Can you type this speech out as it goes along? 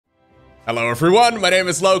Hello everyone, my name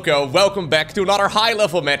is Lowko. Welcome back to another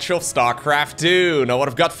high-level match of StarCraft 2. Now what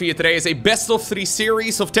I've got for you today is a best-of-3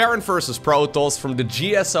 series of Terran versus Protoss from the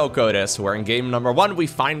GSL Code S, where in game number 1 we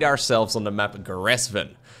find ourselves on the map Gresvin.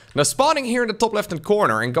 Now spawning here in the top left-hand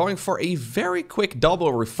corner and going for a very quick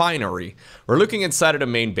double refinery, we're looking inside of the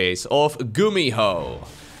main base of GuMiho.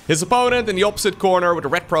 His opponent in the opposite corner with the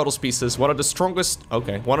red Protoss pieces, one of the strongest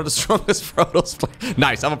Protoss players.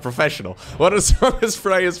 Nice, I'm a professional. One of the strongest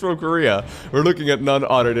players from Korea. We're looking at none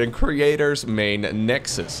other than Creator's main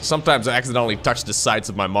Nexus. Sometimes I accidentally touch the sides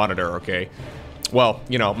of my monitor, okay? Well,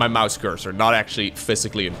 you know, my mouse cursor, not actually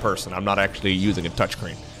physically in person. I'm not actually using a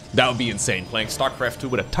touchscreen. That would be insane, playing StarCraft 2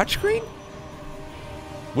 with a touchscreen?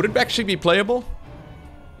 Would it actually be playable?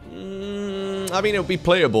 I mean, it would be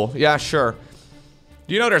playable, yeah, sure.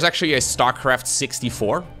 Do you know there's actually a StarCraft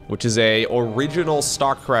 64, which is a original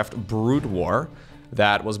StarCraft Brood War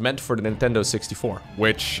that was meant for the Nintendo 64,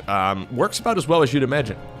 which works about as well as you'd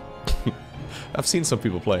imagine. I've seen some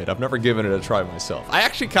people play it. I've never given it a try myself. I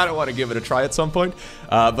actually kind of want to give it a try at some point,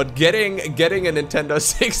 but getting a Nintendo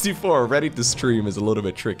 64 ready to stream is a little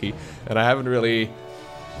bit tricky, and I haven't really...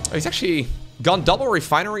 He's actually gone double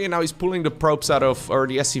refinery, and now he's pulling the probes out of, or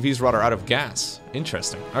the SCVs rather, out of gas.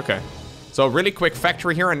 Interesting. Okay. So really quick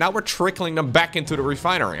factory here, and now we're trickling them back into the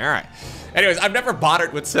refinery. All right. Anyways, I've never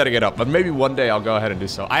bothered with setting it up, but maybe one day I'll go ahead and do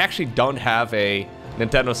so. I actually don't have a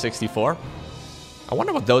Nintendo 64. I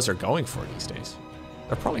wonder what those are going for these days.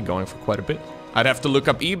 They're probably going for quite a bit. I'd have to look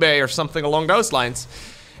up eBay or something along those lines.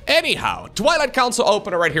 Anyhow, Twilight Council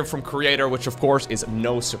opener right here from Creator, which of course is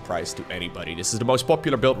no surprise to anybody. This is the most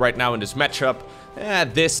popular build right now in this matchup.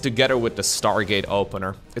 This together with the Stargate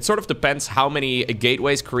opener. It sort of depends how many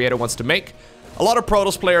gateways Creator wants to make. A lot of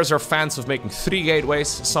Protoss players are fans of making 3 gateways.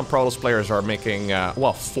 Some Protoss players are making,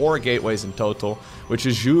 well, 4 gateways in total, which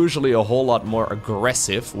is usually a whole lot more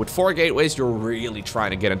aggressive. With 4 gateways, you're really trying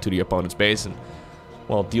to get into the opponent's base and,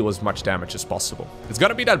 well, deal as much damage as possible. It's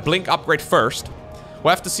gonna be that Blink upgrade first. We'll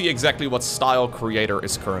have to see exactly what style Creator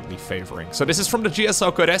is currently favoring. So this is from the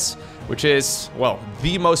GSL Code S, which is, well,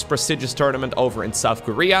 the most prestigious tournament over in South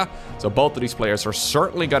Korea. So both of these players are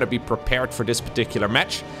certainly going to be prepared for this particular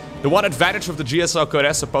match. The one advantage of the GSL Code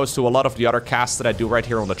S, opposed to a lot of the other casts that I do right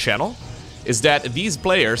here on the channel, is that these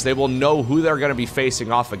players, they will know who they're going to be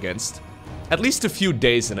facing off against at least a few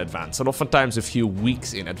days in advance, and oftentimes a few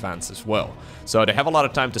weeks in advance as well. So they have a lot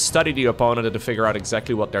of time to study the opponent and to figure out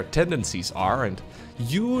exactly what their tendencies are, and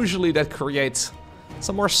usually that creates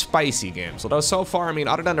some more spicy games. Although so far, I mean,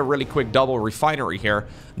 other than a really quick double refinery here,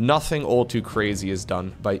 nothing all too crazy is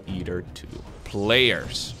done by either two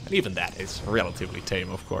players. And even that is relatively tame,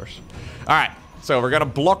 of course. Alright, so we're gonna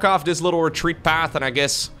block off this little retreat path, and I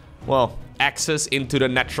guess, well, access into the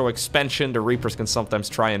natural expansion. The Reapers can sometimes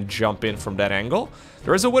try and jump in from that angle.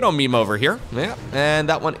 There is a Widow meme over here. Yeah, and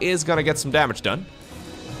that one is gonna get some damage done.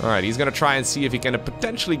 Alright, he's gonna try and see if he can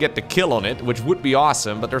potentially get the kill on it, which would be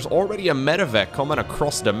awesome, but there's already a medevac coming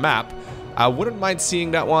across the map. I wouldn't mind seeing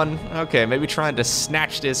that one. Okay, maybe trying to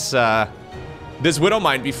snatch this this Widow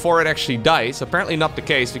mine before it actually dies. Apparently not the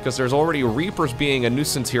case, because there's already Reapers being a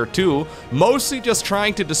nuisance here too. Mostly just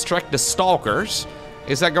trying to distract the Stalkers.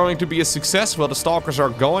 Is that going to be a success? Well, the Stalkers are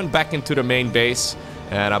going back into the main base,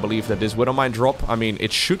 and I believe that this Widow mine drop, I mean,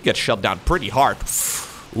 it should get shut down pretty hard.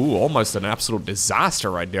 Ooh, almost an absolute disaster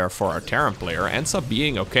right there for our Terran player. Ends up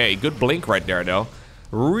being okay. Good blink right there, though.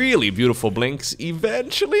 Really beautiful blinks.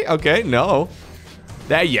 Eventually, okay, no.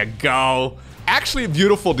 There you go. Actually,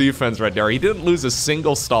 beautiful defense right there. He didn't lose a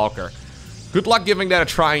single Stalker. Good luck giving that a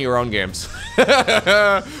try in your own games.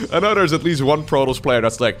 I know there's at least one Protoss player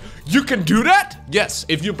that's like, you can do that? Yes,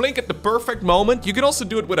 if you blink at the perfect moment, you can also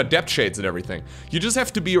do it with adept shades and everything. You just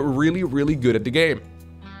have to be really, really good at the game.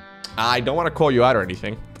 I don't want to call you out or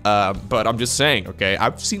anything, but I'm just saying, okay?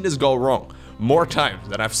 I've seen this go wrong more times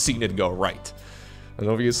than I've seen it go right. And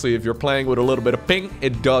obviously, if you're playing with a little bit of ping,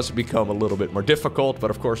 it does become a little bit more difficult. But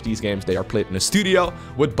of course, these games, they are played in a studio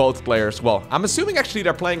with both players. Well, I'm assuming actually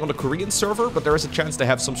they're playing on the Korean server, but there is a chance to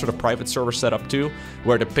have some sort of private server set up too,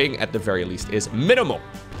 where the ping at the very least is minimal.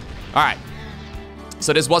 All right.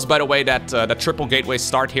 So this was, by the way, that triple gateway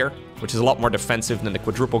start here, which is a lot more defensive than the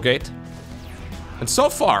quadruple gate. And so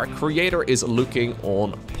far, Creator is looking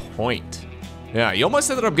on point. Yeah, you almost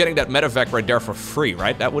ended up getting that medevac right there for free,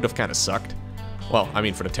 right? That would have kind of sucked. Well, I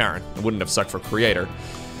mean, for the Terran. It wouldn't have sucked for Creator.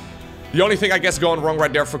 The only thing I guess going wrong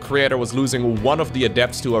right there for Creator was losing one of the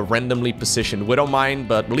adepts to a randomly positioned Widow mine,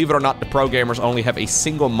 but believe it or not, the pro gamers only have a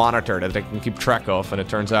single monitor that they can keep track of, and it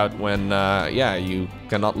turns out when, yeah, you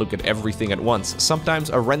cannot look at everything at once. Sometimes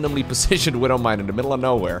a randomly positioned Widow mine in the middle of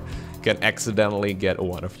nowhere can accidentally get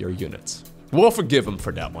one of your units. We'll forgive him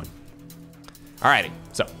for that one. Alrighty,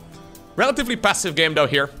 so relatively passive game though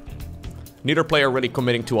here. Neither player really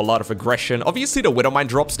committing to a lot of aggression. Obviously the Widowmine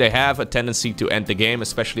drops, they have a tendency to end the game,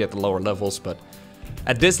 especially at the lower levels, but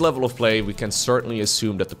at this level of play, we can certainly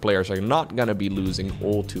assume that the players are not gonna be losing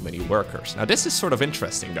all too many workers. Now this is sort of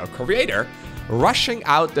interesting though. Creator rushing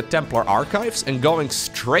out the Templar archives and going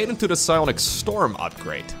straight into the Psionic Storm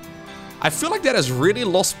upgrade. I feel like that has really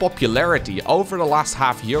lost popularity over the last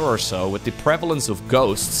half year or so with the prevalence of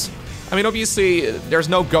ghosts. I mean, obviously, there's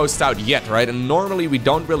no ghosts out yet, right? And normally we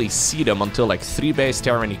don't really see them until like 3-base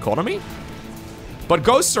Terran economy. But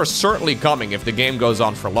ghosts are certainly coming if the game goes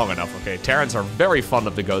on for long enough, okay? Terrans are very fond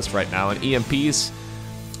of the ghost right now, and EMPs,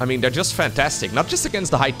 I mean, they're just fantastic. Not just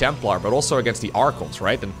against the High Templar, but also against the Archons,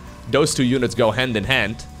 right? And those two units go hand in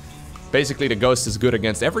hand. Basically, the ghost is good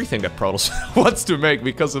against everything that Protoss wants to make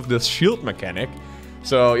because of this shield mechanic.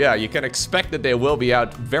 So yeah, you can expect that they will be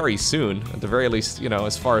out very soon. At the very least, you know,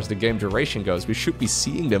 as far as the game duration goes, we should be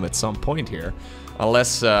seeing them at some point here.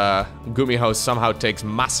 Unless GuMiho somehow takes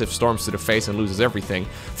massive storms to the face and loses everything.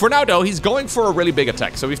 For now though, he's going for a really big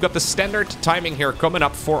attack. So we've got the standard timing here coming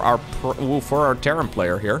up for our Terran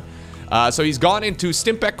player here. So he's gone into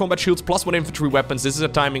Stimpack combat shields plus 1 infantry weapons. This is a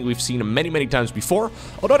timing we've seen many times before.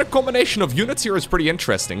 Although the combination of units here is pretty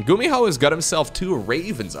interesting. GuMiho has got himself 2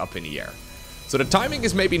 Ravens up in the air. So the timing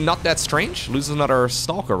is maybe not that strange. Loses another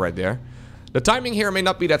Stalker right there. The timing here may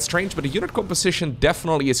not be that strange, but the unit composition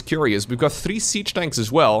definitely is curious. We've got 3 siege tanks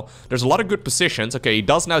as well. There's a lot of good positions. Okay, he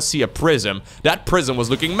does now see a prism. That prism was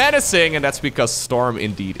looking menacing, and that's because Storm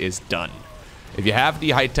indeed is done. If you have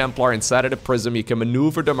the High Templar inside of the prism, you can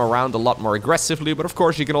maneuver them around a lot more aggressively, but of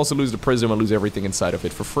course you can also lose the prism and lose everything inside of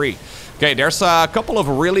it for free. Okay, there's a couple of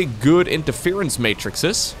really good interference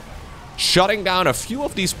matrices. Shutting down a few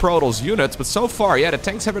of these Protoss units, but so far, yeah, the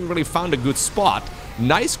tanks haven't really found a good spot.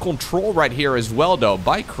 Nice control right here as well, though,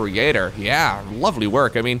 by Creator. Yeah, lovely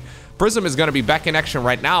work. I mean, Prism is going to be back in action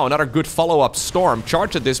right now. Another good follow-up Storm.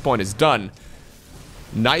 Charge at this point is done.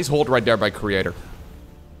 Nice hold right there by Creator.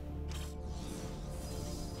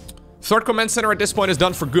 Third command center at this point is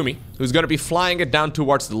done for Gumi, who's going to be flying it down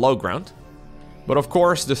towards the low ground. But of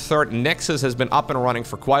course, the third Nexus has been up and running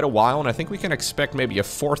for quite a while, and I think we can expect maybe a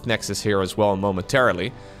fourth Nexus here as well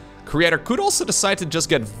momentarily. Creator could also decide to just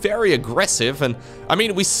get very aggressive, and I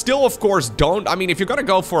mean, we still, of course, don't... I mean, if you're gonna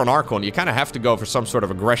go for an Archon, you kind of have to go for some sort of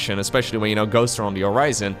aggression, especially when, you know, ghosts are on the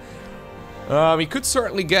horizon. We could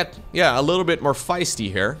certainly get, yeah, a little bit more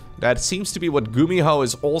feisty here. That seems to be what GuMiho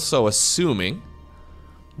is also assuming.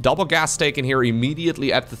 Double gas taken here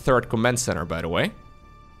immediately at the third command center, by the way.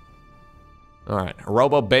 Alright,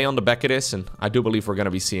 Robo Bay on the back of this, and I do believe we're going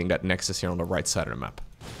to be seeing that Nexus here on the right side of the map.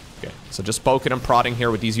 Okay, so just poking and prodding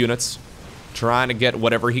here with these units. Trying to get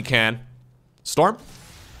whatever he can. Storm?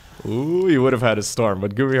 Ooh, he would have had a Storm,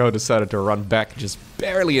 but GuMiho decided to run back just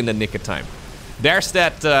barely in the nick of time. There's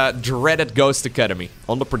that dreaded Ghost Academy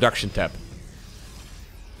on the production tab.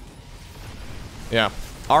 Yeah,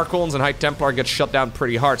 Archons and High Templar get shut down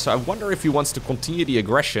pretty hard, so I wonder if he wants to continue the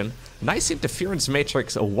aggression. Nice interference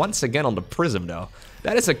matrix once again on the Prism, though.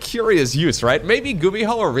 That is a curious use, right? Maybe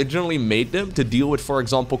GuMiho originally made them to deal with, for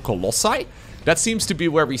example, Colossi. That seems to be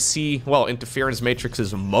where we see, well, interference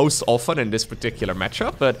matrices most often in this particular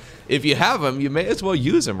matchup. But if you have them, you may as well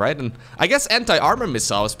use them, right? And I guess anti-armor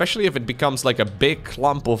missile, especially if it becomes like a big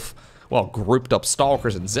clump of, well, grouped up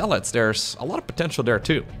Stalkers and Zealots, there's a lot of potential there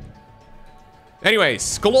too.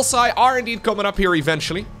 Anyways, Colossi are indeed coming up here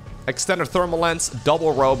eventually. Extended thermal lens,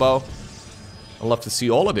 double robo. I'd love to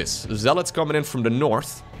see all of this. Zealots coming in from the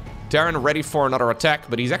north. Terran ready for another attack,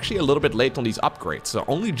 but he's actually a little bit late on these upgrades. So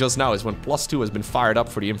only just now is when +2 has been fired up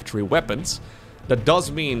for the infantry weapons. That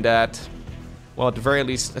does mean that, well, at the very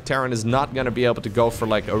least, a Terran is not going to be able to go for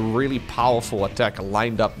like a really powerful attack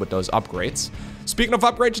lined up with those upgrades. Speaking of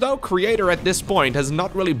upgrades though, Creator at this point has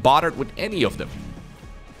not really bothered with any of them.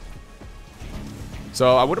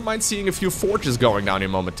 So I wouldn't mind seeing a few forges going down here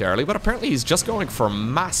momentarily, but apparently he's just going for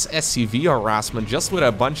mass SCV harassment just with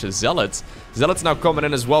a bunch of Zealots. Zealots now coming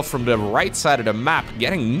in as well from the right side of the map,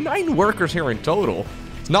 getting 9 workers here in total.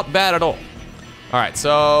 It's not bad at all. Alright,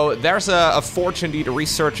 so there's a forge indeed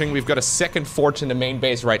researching. We've got a second forge in the main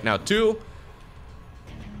base right now too.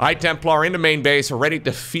 High Templar in the main base, ready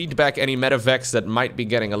to feed back any medevacs that might be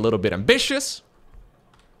getting a little bit ambitious.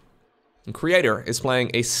 And Creator is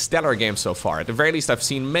playing a stellar game so far. At the very least, I've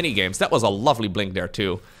seen many games. That was a lovely blink there,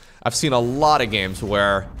 too. I've seen a lot of games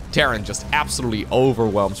where Terran just absolutely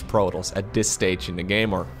overwhelms Protoss at this stage in the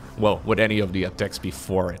game, or, well, with any of the attacks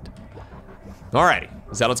before it. Alrighty,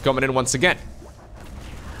 Zealots coming in once again.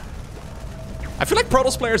 I feel like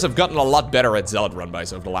Protoss players have gotten a lot better at Zealot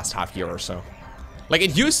run-bys over the last half year or so. Like,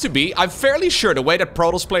 it used to be, I'm fairly sure the way that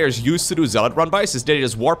Protoss players used to do Zealot run-bys is they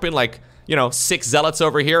just warp in, like, you know, 6 Zealots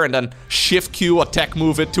over here and then shift Q, attack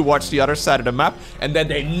move it towards the other side of the map, and then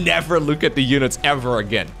they never look at the units ever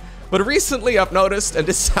again. But recently I've noticed, and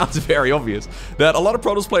this sounds very obvious, that a lot of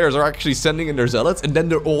Protoss players are actually sending in their Zealots and then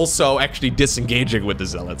they're also actually disengaging with the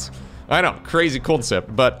Zealots. I know, crazy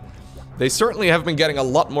concept, but they certainly have been getting a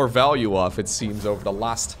lot more value off, it seems, over the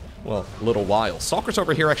last, well, little while. Stalkers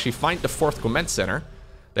over here actually find the 4th command center.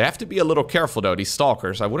 They have to be a little careful though, these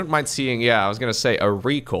Stalkers. I wouldn't mind seeing, yeah, I was gonna say a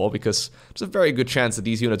recall, because there's a very good chance that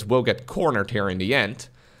these units will get cornered here in the end.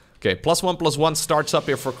 Okay, +1/+1 starts up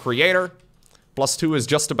here for Creator. +2 is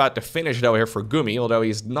just about to finish though here for Gumi, although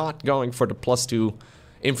he's not going for the +2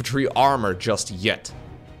 infantry armor just yet.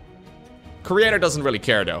 Creator doesn't really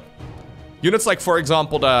care though. Units like, for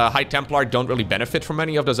example, the High Templar don't really benefit from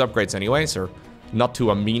any of those upgrades anyways, or not to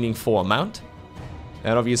a meaningful amount.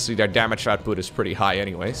 And obviously their damage output is pretty high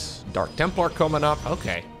anyways. Dark Templar coming up.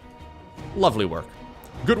 Okay. Lovely work.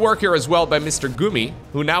 Good work here as well by Mr. Gumi,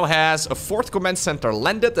 who now has a 4th command center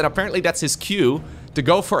landed, and apparently that's his cue to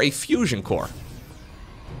go for a fusion core.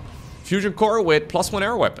 Fusion core with +1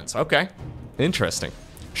 air weapons. Okay. Interesting.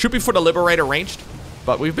 Should be for the Liberator ranged,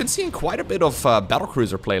 but we've been seeing quite a bit of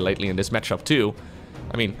Battlecruiser play lately in this matchup too.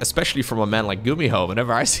 I mean, especially from a man like GuMiho,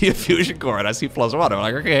 whenever I see a fusion core and I see +1, I'm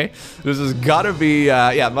like, okay, this has gotta be,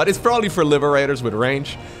 yeah, but it's probably for Liberators with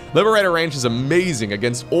range. Liberator range is amazing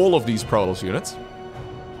against all of these Protoss units.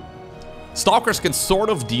 Stalkers can sort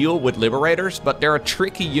of deal with Liberators, but they're a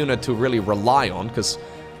tricky unit to really rely on, because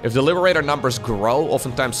if the Liberator numbers grow,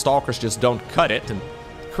 oftentimes Stalkers just don't cut it, and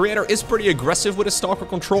Creator is pretty aggressive with his Stalker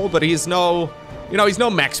control, but he's no, you know, he's no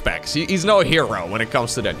max specs. He's no hero when it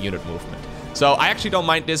comes to that unit movement. So I actually don't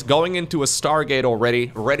mind this, going into a Stargate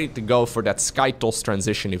already, ready to go for that Skytoss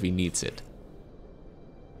transition if he needs it.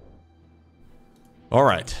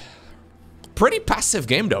 Alright. Pretty passive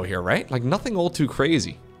game though here, right? Like nothing all too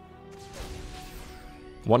crazy.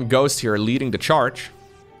 One Ghost here leading the charge.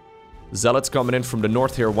 Zealots coming in from the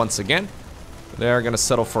north here once again. They're gonna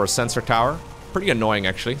settle for a sensor tower. Pretty annoying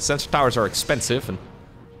actually. Sensor towers are expensive and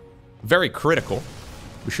very critical.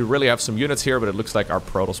 We should really have some units here, but it looks like our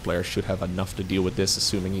Protoss players should have enough to deal with this,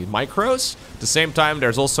 assuming he micros. At the same time,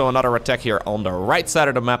 there's also another attack here on the right side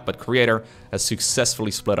of the map, but Creator has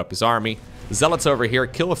successfully split up his army. Zealots over here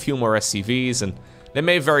kill a few more SCVs, and they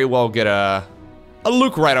may very well get a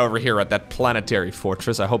look right over here at that planetary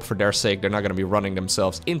fortress. I hope for their sake they're not going to be running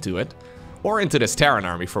themselves into it, or into this Terran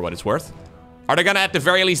army for what it's worth. Are they going to at the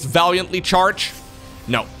very least valiantly charge?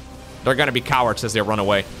 No. They're going to be cowards as they run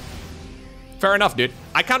away. Fair enough, dude.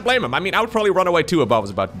 I can't blame him. I mean, I would probably run away too if I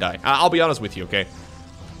was about to die. I'll be honest with you, okay?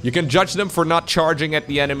 You can judge them for not charging at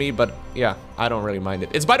the enemy, but yeah, I don't really mind it.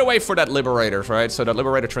 It's, by the way, for that Liberators, right? So that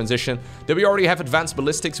Liberator transition. Do we already have advanced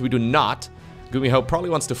ballistics? We do not. GuMiho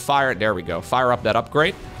probably wants to fire. There we go. Fire up that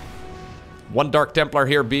upgrade. One Dark Templar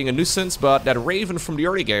here being a nuisance, but that Raven from the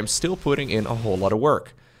early game still putting in a whole lot of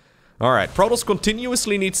work. Alright, Protoss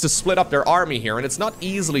continuously needs to split up their army here, and it's not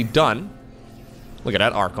easily done. Look at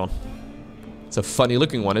that Archon. It's a funny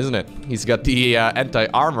looking one, isn't it? He's got the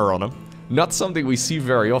anti-armor on him. Not something we see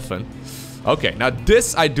very often. Okay, now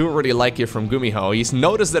this I do really like here from GuMiho. He's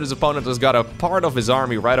noticed that his opponent has got a part of his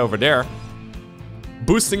army right over there.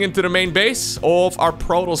 Boosting into the main base of our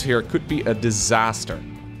Protoss here could be a disaster.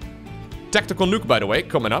 Tactical nuke, by the way,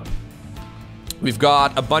 coming up. We've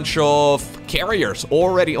got a bunch of carriers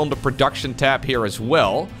already on the production tab here as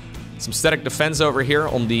well. Some static defense over here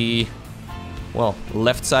on the, well,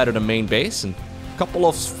 left side of the main base. And a couple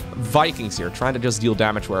of Vikings here trying to just deal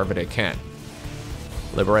damage wherever they can.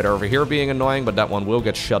 Liberator over here being annoying, but that one will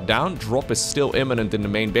get shut down. Drop is still imminent in the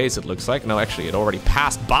main base, it looks like. No, actually, it already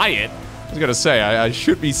passed by it. I was gonna say, I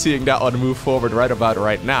should be seeing that one move forward right about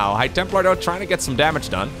right now. High Templar, though, trying to get some damage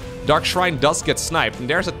done. Dark Shrine does get sniped, and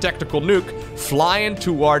there's a tactical nuke flying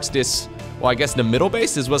towards this, well, I guess the middle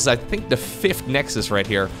base. This was, I think, the 5th Nexus right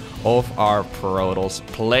here of our Protoss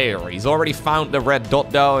player. He's already found the red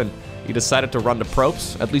dot, though, and he decided to run the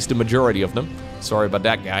probes, at least the majority of them. Sorry about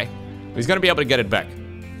that guy. He's gonna be able to get it back.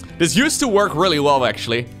 This used to work really well,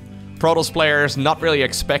 actually. Protoss players not really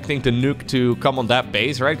expecting the nuke to come on that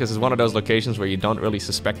base, right? Because it's one of those locations where you don't really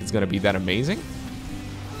suspect it's gonna be that amazing.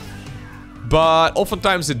 But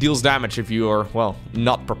oftentimes it deals damage if you are, well,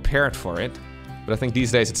 not prepared for it. But I think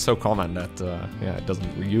these days it's so common that, yeah, it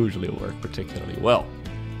doesn't usually work particularly well.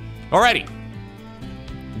 Alrighty.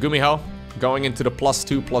 GuMiho going into the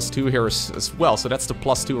 +2/+2 here as well. So that's the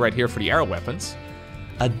 +2 right here for the air weapons.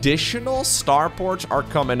 Additional starports are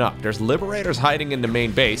coming up. There's Liberators hiding in the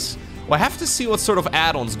main base. Well, I have to see what sort of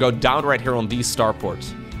add-ons go down right here on these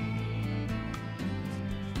starports.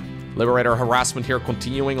 Liberator harassment here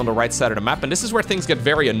continuing on the right side of the map. And this is where things get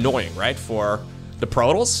very annoying, right? For the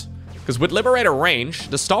Protoss. Because with Liberator range,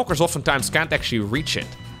 the Stalkers oftentimes can't actually reach it.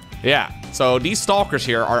 Yeah, so these Stalkers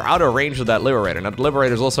here are out of range of that Liberator. Now, the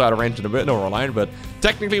Liberator's also out of range of the middle line, but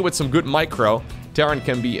technically with some good micro, Terran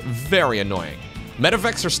can be very annoying.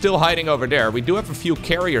 Medevacs are still hiding over there. We do have a few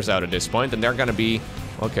carriers out at this point, and they're gonna be...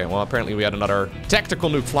 Okay, well, apparently we had another tactical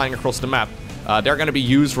nuke flying across the map. They're gonna be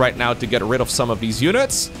used right now to get rid of some of these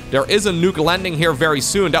units. There is a nuke landing here very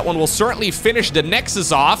soon. That one will certainly finish the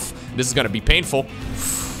Nexus off. This is gonna be painful.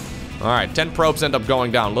 Alright, 10 probes end up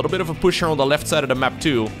going down. A little bit of a push here on the left side of the map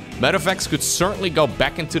too. Medevacs could certainly go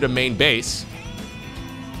back into the main base.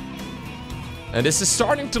 And this is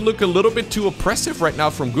starting to look a little bit too oppressive right now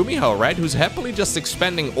from GuMiho, right? Who's happily just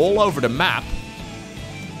expanding all over the map.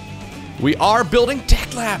 We are building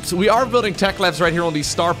tech labs. We are building tech labs right here on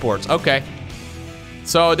these starports. Okay.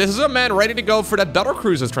 So this is a man ready to go for that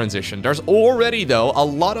Battlecruisers transition. There's already, though, a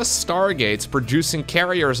lot of Stargates producing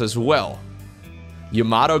carriers as well.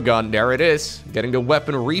 Yamato gun, there it is. Getting the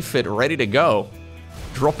weapon refit ready to go.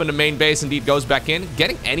 Dropping the main base indeed goes back in.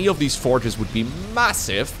 Getting any of these forges would be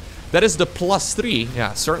massive. That is the +3.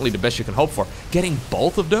 Yeah, certainly the best you can hope for. Getting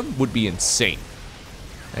both of them would be insane.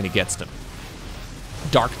 And he gets them.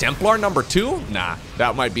 Dark Templar number 2? Nah,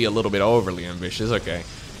 that might be a little bit overly ambitious. Okay.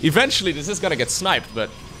 Eventually, this is gonna get sniped, but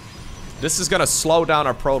this is gonna slow down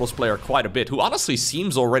our Protoss player quite a bit, who honestly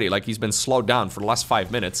seems already like he's been slowed down for the last 5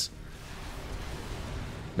 minutes.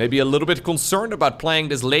 Maybe a little bit concerned about playing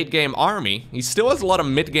this late-game army. He still has a lot of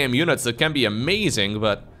mid-game units that can be amazing,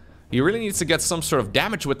 but he really needs to get some sort of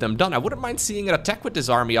damage with them done. I wouldn't mind seeing an attack with this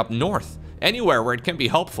army up north. Anywhere where it can be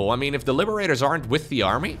helpful. I mean, if the Liberators aren't with the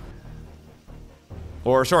army...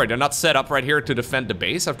 Or, sorry, they're not set up right here to defend the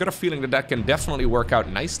base. I've got a feeling that that can definitely work out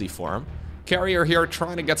nicely for him. Carrier here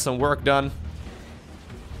trying to get some work done.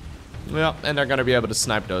 Well, and they're going to be able to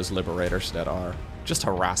snipe those Liberators that are just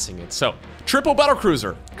harassing it. So, triple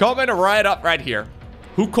Battlecruiser coming right up right here.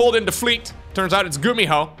 Who called in the fleet? Turns out it's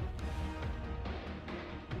GuMiho.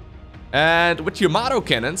 And with Yamato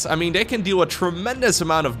cannons, I mean, they can deal a tremendous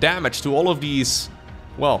amount of damage to all of these...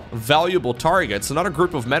 well, valuable targets. Another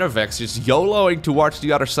group of medevacs just YOLOing towards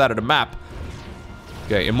the other side of the map.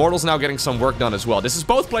 Okay, Immortal's now getting some work done as well. This is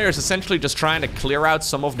both players essentially just trying to clear out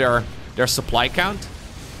some of their supply count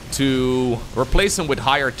to replace them with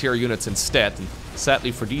higher tier units instead. And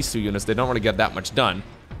sadly for these two units, they don't really get that much done.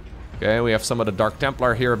 Okay, we have some of the Dark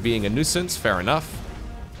Templar here being a nuisance. Fair enough.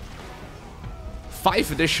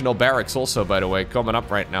 5 additional barracks also, by the way, coming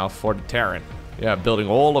up right now for the Terran. Yeah, building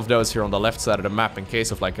all of those here on the left side of the map in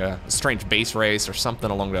case of like a strange base race or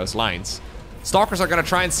something along those lines. Stalkers are going to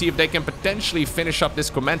try and see if they can potentially finish up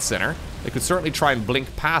this command center. They could certainly try and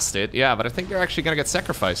blink past it. Yeah, but I think they're actually going to get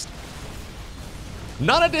sacrificed.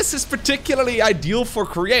 None of this is particularly ideal for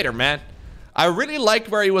Creator, man. I really liked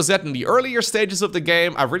where he was at in the earlier stages of the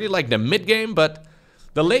game. I really like the mid game, but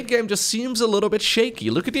the late game just seems a little bit shaky.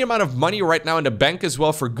 Look at the amount of money right now in the bank as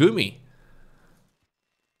well for Gumi.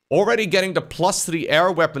 Already getting the +3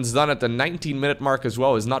 air weapons done at the 19-minute mark as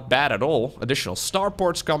well is not bad at all. Additional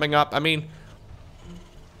starports coming up. I mean,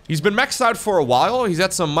 he's been maxed out for a while. He's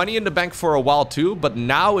had some money in the bank for a while too, but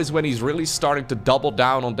now is when he's really starting to double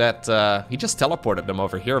down on that. He just teleported them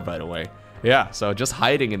over here, by the way. Yeah, so just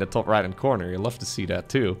hiding in the top right-hand corner. You'd love to see that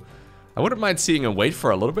too. I wouldn't mind seeing him wait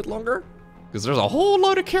for a little bit longer, because there's a whole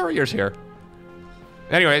load of carriers here.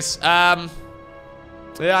 Anyways, yeah,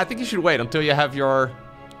 I think you should wait until you have your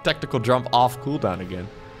tactical jump off cooldown again.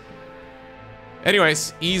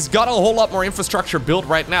 Anyways, he's got a whole lot more infrastructure built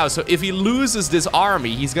right now, so if he loses this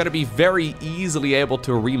army, he's gonna be very easily able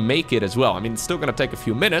to remake it as well. I mean, it's still gonna take a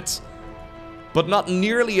few minutes, but not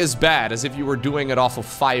nearly as bad as if you were doing it off of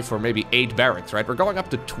 5 or maybe 8 barracks, right? We're going up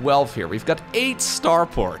to 12 here. We've got 8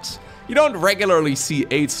 starports. You don't regularly see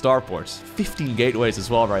 8 starports. 15 gateways as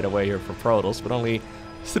well right away here for Protoss, but only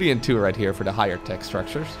 3 and 2 right here for the higher tech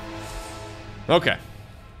structures. Okay.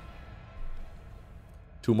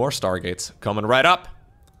 2 more Stargates coming right up.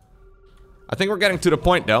 I think we're getting to the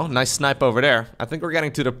point, though. Nice snipe over there. I think we're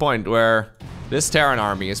getting to the point where this Terran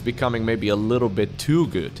army is becoming maybe a little bit too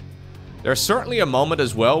good. There's certainly a moment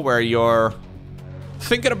as well where you're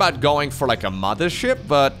thinking about going for like a mothership,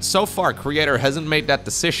 but so far Creator hasn't made that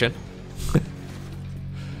decision.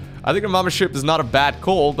 I think a mothership is not a bad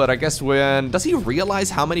call, but I guess when... Does he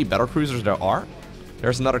realize how many Battlecruisers there are?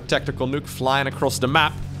 There's another tactical nuke flying across the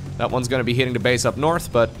map. That one's going to be hitting the base up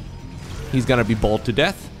north, but he's going to be bowled to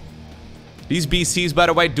death. These BCs, by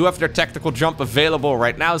the way, do have their tactical jump available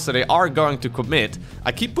right now, so they are going to commit.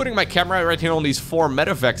 I keep putting my camera right here on these 4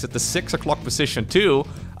 medevacs at the 6 o'clock position too.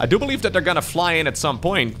 I do believe that they're gonna fly in at some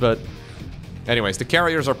point, but... Anyways, the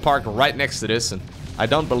carriers are parked right next to this, and I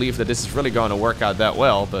don't believe that this is really going to work out that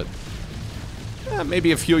well, but...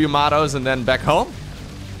 maybe a few Yamatos and then back home?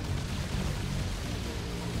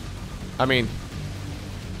 I mean...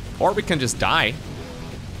 Or we can just die.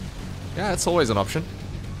 Yeah, that's always an option.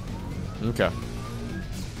 Okay.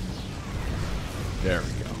 There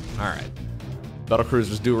we go. Alright.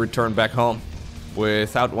 Battlecruisers do return back home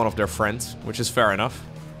without one of their friends, which is fair enough.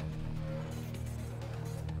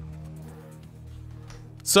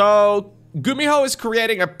 So, GuMiho is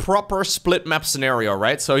creating a proper split map scenario,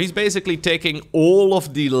 right? So he's basically taking all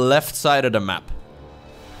of the left side of the map.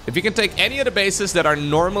 If you can take any of the bases that are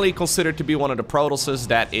normally considered to be one of the Protosses,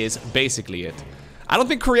 that is basically it. I don't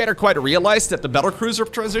think Creator quite realized that the Battlecruiser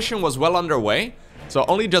transition was well underway. So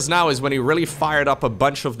only just now is when he really fired up a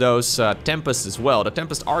bunch of those Tempests as well. The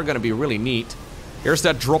Tempests are going to be really neat. Here's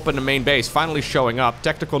that drop in the main base finally showing up.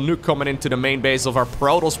 Tactical nuke coming into the main base of our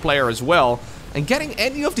Protoss player as well. And getting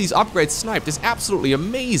any of these upgrades sniped is absolutely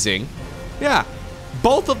amazing. Yeah,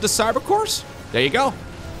 both of the Cybercores, there you go.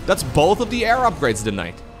 That's both of the air upgrades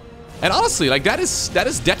tonight. And honestly, like that is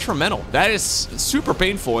detrimental. That is super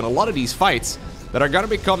painful in a lot of these fights that are gonna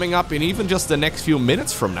be coming up in even just the next few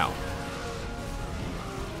minutes from now.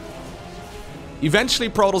 Eventually,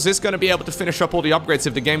 Protoss is gonna be able to finish up all the upgrades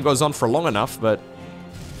if the game goes on for long enough, but...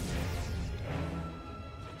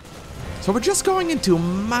 So we're just going into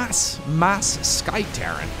mass Sky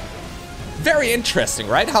Terran. Very interesting,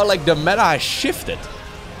 right? How, like, the meta has shifted.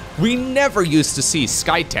 We never used to see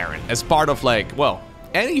Sky Terran as part of, like, well,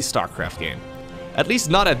 any StarCraft game. At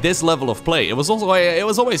least not at this level of play. It was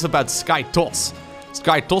always about Sky Toss.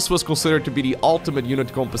 Sky Toss was considered to be the ultimate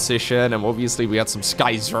unit composition, and obviously we had some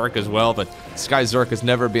Sky Zerg as well, but Sky Zerg has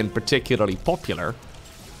never been particularly popular.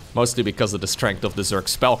 Mostly because of the strength of the Zerg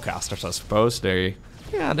spellcasters, I suppose.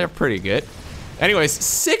 Yeah, they're pretty good. Anyways,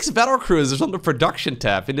 6 Battlecruisers on the production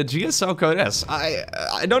tab in the GSL Code S.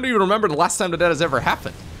 I don't even remember the last time that has ever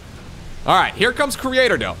happened. Alright, here comes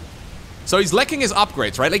Creator though. So he's lacking his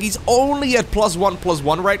upgrades, right? Like he's only at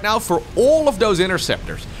 +1/+1 right now for all of those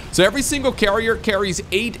interceptors. So every single carrier carries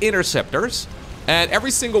 8 interceptors, and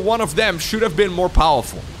every single one of them should have been more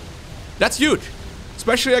powerful. That's huge.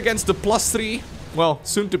 Especially against the +3, well,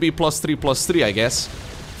 soon to be +3/+3, I guess,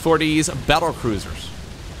 for these Battlecruisers.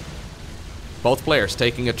 Both players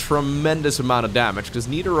taking a tremendous amount of damage because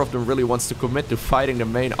neither of them really wants to commit to fighting the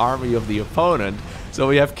main army of the opponent. So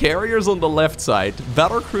we have carriers on the left side,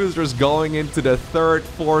 Battlecruisers going into the 3rd,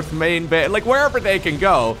 4th main base, like wherever they can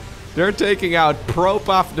go. They're taking out probe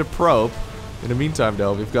after probe. In the meantime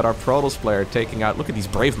though, we've got our Protoss player taking out, look at these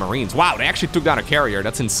brave Marines. Wow, they actually took down a carrier,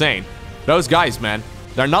 that's insane. Those guys, man,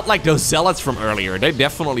 they're not like those zealots from earlier. They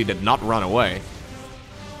definitely did not run away.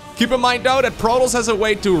 Keep in mind though that Protoss has a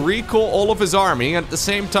way to recall all of his army, and at the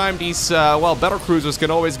same time these, well, Battlecruisers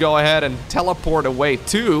can always go ahead and teleport away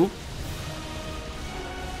too.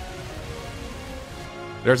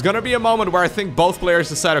 There's gonna be a moment where I think both players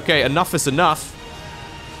decide, okay, enough is enough.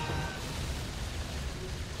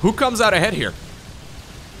 Who comes out ahead here?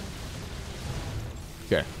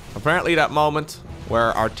 Okay, apparently that moment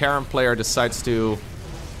where our Terran player decides to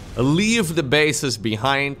leave the bases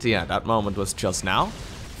behind, yeah, that moment was just now.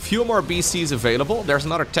 Few more BCs available. There's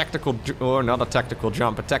another tactical, or not a tactical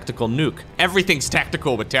jump, a tactical nuke. Everything's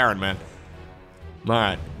tactical with Terran, man.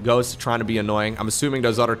 Alright, Ghost trying to be annoying. I'm assuming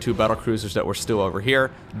those other 2 Battlecruisers that were still over here,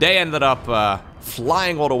 they ended up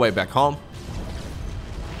flying all the way back home.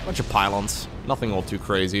 Bunch of pylons. Nothing all too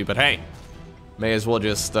crazy, but hey, may as well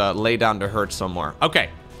just lay down the hurt somewhere. Okay,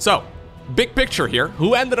 so, big picture here.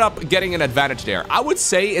 Who ended up getting an advantage there? I would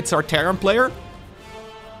say it's our Terran player.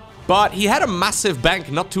 But he had a massive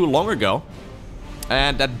bank not too long ago,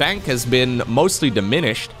 and that bank has been mostly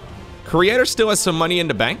diminished. Creator still has some money in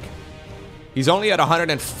the bank. He's only at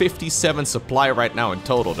 157 supply right now in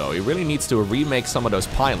total, though. He really needs to remake some of those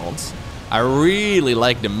pylons. I really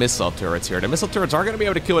like the missile turrets here. The missile turrets are going to be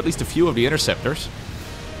able to kill at least a few of the interceptors.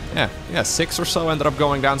 Yeah, 6 or so ended up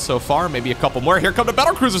going down so far. Maybe a couple more. Here come the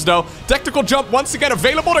Battlecruisers, though. Tactical jump once again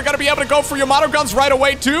available. They're going to be able to go for Yamato guns right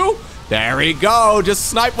away, too. There we go. Just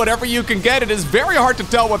snipe whatever you can get. It is very hard to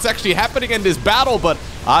tell what's actually happening in this battle, but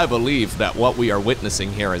I believe that what we are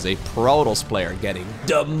witnessing here is a Protoss player getting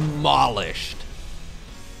demolished.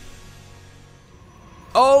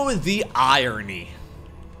 Oh, the irony.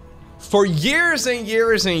 For years and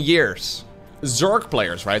years and years, Zerg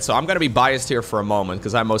players, right? So I'm going to be biased here for a moment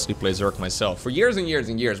because I mostly play Zerg myself. For years and years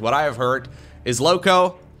and years, what I have heard is,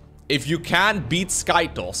 Lowko, if you can't beat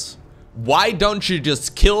Skytos, why don't you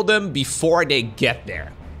just kill them before they get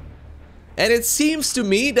there? And it seems to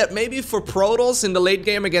me that maybe for Protoss in the late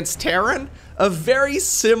game against Terran, a very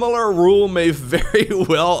similar rule may very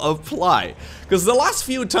well apply. Because the last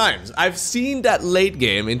few times I've seen that late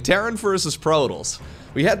game in Terran versus Protoss,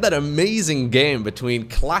 we had that amazing game between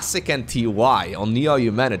Classic and TY on Neo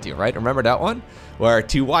Humanity, right? Remember that one? Where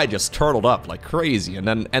TY just turtled up like crazy and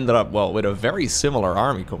then ended up, well, with a very similar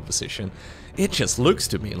army composition. It just looks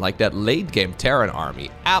to me like that late game Terran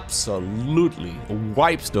army absolutely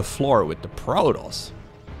wipes the floor with the Protoss.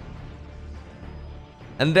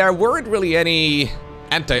 And there weren't really any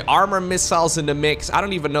anti-armor missiles in the mix. I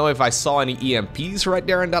don't even know if I saw any EMPs right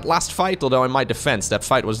there in that last fight, although in my defense, that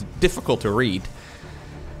fight was difficult to read.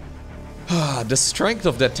 The strength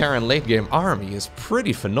of that Terran late game army is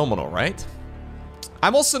pretty phenomenal, right?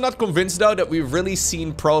 I'm also not convinced though that we've really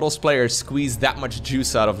seen Protoss players squeeze that much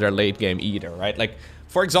juice out of their late game either, right? Like,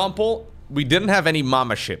 for example, we didn't have any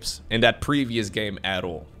Mama ships in that previous game at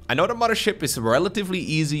all. I know the Mothership is a relatively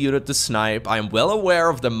easy unit to snipe. I am well aware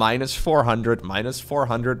of the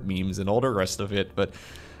 -400 memes and all the rest of it, but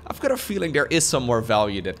I've got a feeling there is some more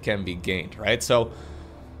value that can be gained, right? So,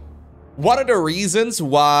 one of the reasons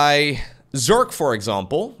why Zerg, for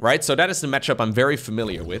example, right? So that is the matchup I'm very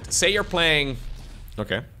familiar with. Say you're playing...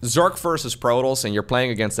 Okay, Zerg versus Protoss and you're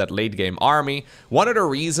playing against that late game army. One of the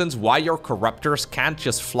reasons why your Corruptors can't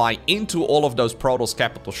just fly into all of those Protoss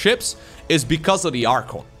capital ships is because of the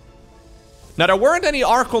Archon. Now, there weren't any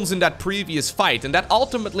Archons in that previous fight, and that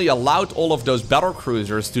ultimately allowed all of those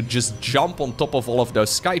Battlecruisers to just jump on top of all of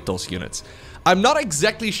those Skytos units. I'm not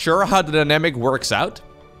exactly sure how the dynamic works out,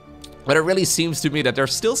 but it really seems to me that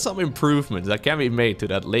there's still some improvements that can be made to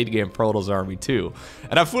that late game Protoss army too.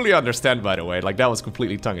 And I fully understand, by the way, like that was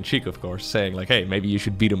completely tongue-in-cheek, of course, saying like, hey, maybe you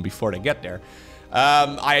should beat them before they get there.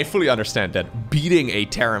 I fully understand that beating a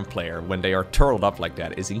Terran player when they are turtled up like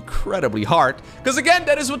that is incredibly hard. Because again,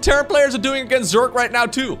 that is what Terran players are doing against Zerg right now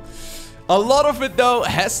too. A lot of it though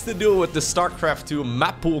has to do with the StarCraft 2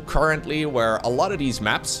 map pool currently, where a lot of these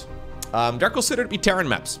maps, they're considered to be Terran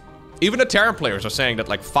maps. Even the Terran players are saying that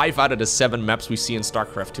like 5 out of the 7 maps we see in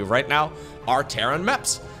StarCraft 2 right now are Terran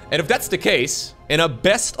maps. And if that's the case, in a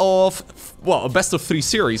best of 3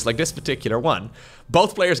 series like this particular one,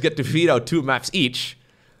 both players get to veto 2 maps each.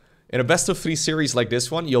 In a best of 3 series like this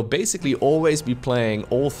one, you'll basically always be playing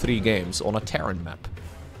all 3 games on a Terran map.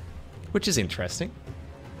 Which is interesting.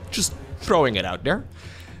 Just throwing it out there.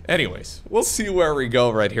 Anyways, we'll see where we go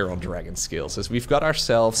right here on Dragon Skills, as we've got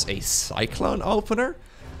ourselves a Cyclone opener.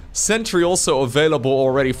 Sentry also available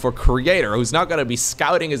already for Creator, who's now going to be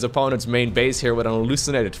scouting his opponent's main base here with an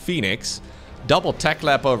hallucinated Phoenix. Double Tech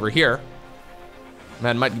Lab over here.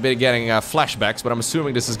 Man, might be getting flashbacks, but I'm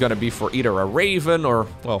assuming this is going to be for either a Raven or,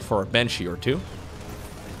 well, for a Banshee or 2.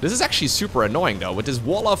 This is actually super annoying, though, with this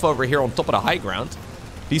wall off over here on top of the high ground.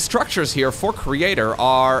 These structures here for Creator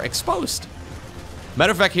are exposed.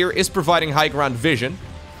 Medevac here is providing high ground vision.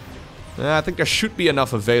 I think there should be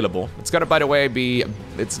enough available. It's gonna, by the way, be...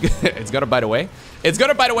 It's gonna, by the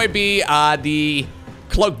way, be the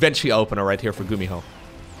Cloak Banshee opener right here for GuMiho.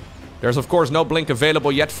 There's, of course, no Blink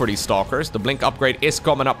available yet for these Stalkers. The Blink upgrade is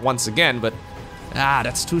coming up once again, but...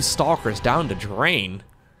 that's 2 Stalkers down the drain.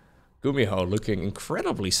 GuMiho looking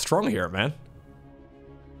incredibly strong here, man.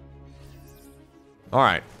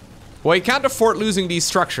 Alright. Well, he can't afford losing these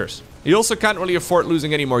structures. He also can't really afford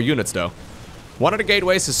losing any more units, though. One of the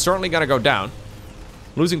gateways is certainly going to go down.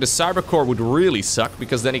 Losing the Cyber Core would really suck,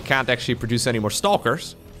 because then he can't actually produce any more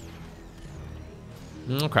Stalkers.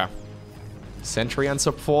 Okay. Sentry ends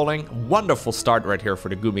up falling. Wonderful start right here for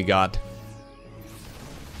the Gumi God.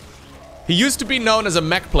 He used to be known as a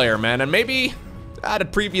mech player, man, and maybe the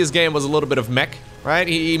previous game was a little bit of mech, right?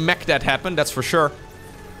 He mech that happened, that's for sure.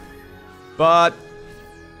 But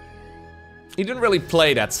he didn't really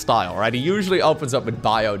play that style, right? He usually opens up with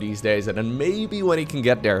bio these days, and then maybe when he can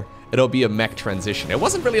get there, it'll be a mech transition. It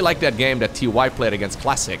wasn't really like that game that TY played against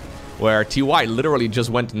Classic, where TY literally just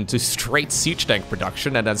went into straight siege tank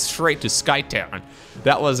production and then straight to Sky Terran.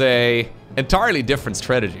 That was a entirely different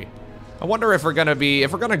strategy. I wonder if we're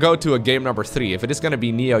gonna go to a game number 3, if it is gonna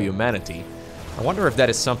be Neo Humanity. I wonder if that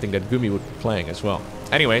is something that Gumi would be playing as well.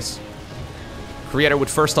 Anyways, Creator would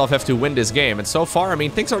first off have to win this game, and so far, I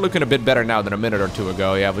mean, things are looking a bit better now than a minute or 2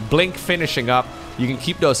 ago. Yeah, with Blink finishing up, you can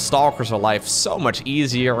keep those Stalkers alive so much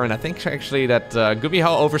easier, and I think actually that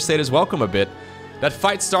GuMiho overstayed his welcome a bit. That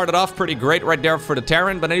fight started off pretty great right there for the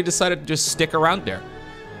Terran, but then he decided to just stick around there.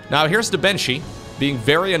 Now, here's the Banshee, being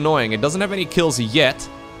very annoying. It doesn't have any kills yet.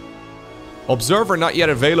 Observer not yet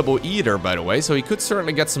available either, by the way, so he could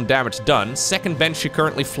certainly get some damage done. Second Banshee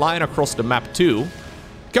currently flying across the map too.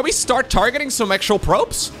 Can we start targeting some actual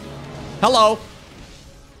probes? Hello. 2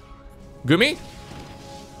 Banshee Gumi?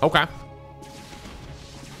 Okay.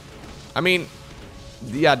 I mean,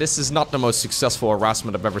 yeah, this is not the most successful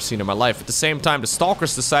harassment I've ever seen in my life. At the same time, the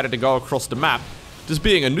Stalkers decided to go across the map, just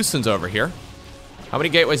being a nuisance over here. How many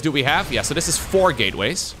gateways do we have? Yeah, so this is 4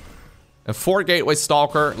 gateways. And 4 gateway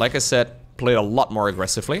Stalker, like I said, played a lot more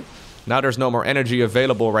aggressively. Now there's no more energy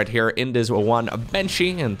available right here in this one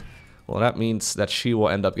Banshee, and well, that means that she will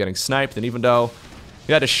end up getting sniped. And even though,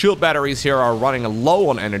 yeah, the shield batteries here are running low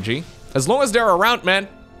on energy, as long as they're around, man,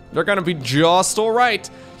 they're gonna be just alright.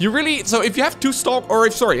 You really, so if you have 2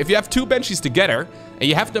 if you have 2 Banshees together, and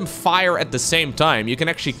you have them fire at the same time, you can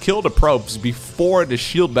actually kill the probes before the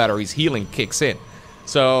shield batteries healing kicks in.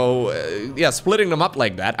 So, yeah, splitting them up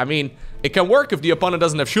like that, I mean, it can work if the opponent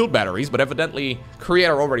doesn't have shield batteries, but evidently,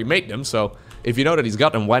 Creator already made them, so if you know that he's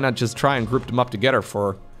got them, why not just try and group them up together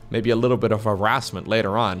for maybe a little bit of harassment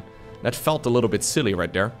later on? That felt a little bit silly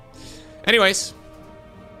right there. Anyways,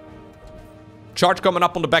 charge coming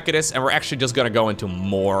up on the back of this, and we're actually just gonna go into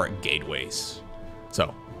more gateways.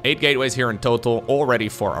 So, 8 gateways here in total, all ready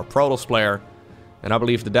for our Protoss player, and I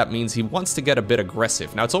believe that that means he wants to get a bit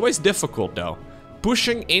aggressive. Now, it's always difficult, though.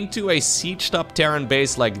 Pushing into a sieged up Terran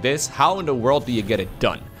base like this, how in the world do you get it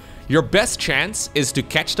done? Your best chance is to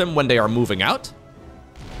catch them when they are moving out,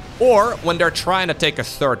 or when they're trying to take a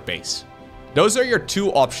 3rd base. Those are your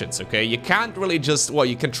 2 options, okay? You can't really just, well,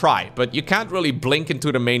 you can try, but you can't really blink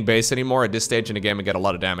into the main base anymore at this stage in the game and get a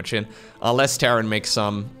lot of damage in, unless Terran makes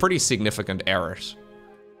some pretty significant errors.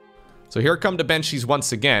 So here come the Banshees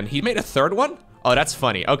once again. He made a 3rd one? Oh, that's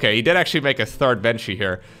funny. Okay, he did actually make a 3rd Banshee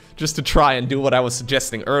here, just to try and do what I was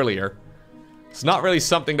suggesting earlier. It's not really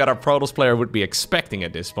something that our Protoss player would be expecting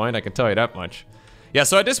at this point, I can tell you that much. Yeah,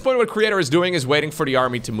 so at this point what Creator is doing is waiting for the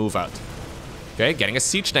army to move out. Okay, getting a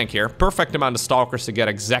siege tank here. Perfect amount of Stalkers to get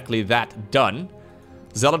exactly that done.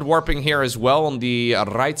 Zealot warping here as well on the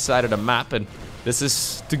right side of the map, and this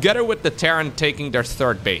is together with the Terran taking their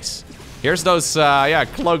 3rd base. Here's those, yeah,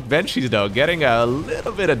 cloaked Banshees though, getting a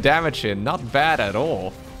little bit of damage in. Not bad at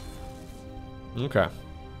all. Okay.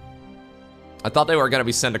 I thought they were going to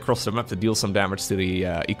be sent across the map to deal some damage to the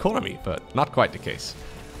economy, but not quite the case.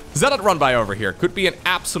 Zealot run by over here. Could be an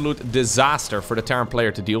absolute disaster for the Terran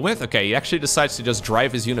player to deal with. Okay, he actually decides to just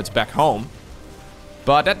drive his units back home.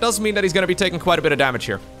 But that does mean that he's going to be taking quite a bit of damage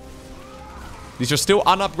here. These are still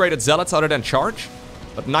unupgraded Zealots other than charge,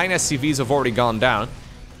 but 9 SCVs have already gone down.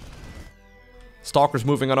 Stalkers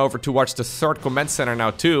moving on over towards the 3rd command center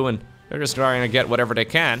now too, and they're just trying to get whatever they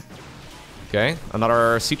can. Okay,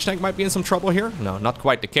 another siege tank might be in some trouble here. No, not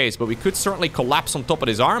quite the case, but we could certainly collapse on top of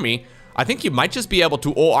his army. I think you might just be able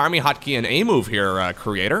to all army hotkey and A move here,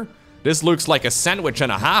 Creator. This looks like a sandwich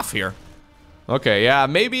and a half here. Okay, yeah,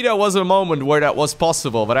 maybe there was a moment where that was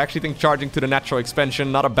possible, but I actually think charging to the natural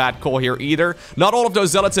expansion, not a bad call here either. Not all of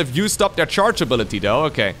those Zealots have used up their charge ability though.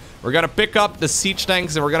 Okay, we're gonna pick up the siege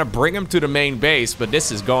tanks and we're gonna bring them to the main base, but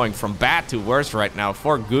this is going from bad to worse right now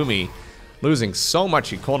for Gumi. Losing so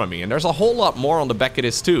much economy, and there's a whole lot more on the back of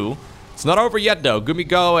this too. It's not over yet though.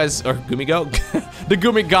 GuMiho the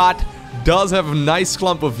Gumi God does have a nice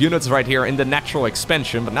clump of units right here in the natural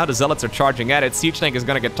expansion, but now the Zealots are charging at it. Siege tank is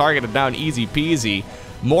gonna get targeted down easy peasy.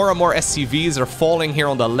 More and more SCVs are falling here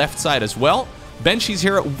on the left side as well. Banshees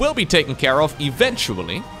here will be taken care of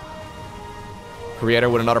eventually. Creator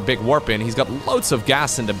with another big warp in. He's got loads of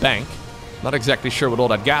gas in the bank. Not exactly sure what all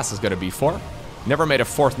that gas is gonna be for. Never made a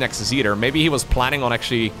 4th Nexus either. Maybe he was planning on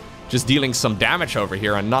actually just dealing some damage over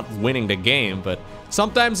here and not winning the game. But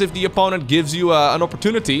sometimes if the opponent gives you an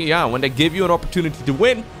opportunity, yeah, when they give you an opportunity to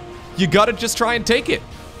win, you gotta just try and take it.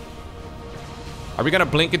 Are we gonna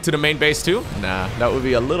blink into the main base too? Nah, that would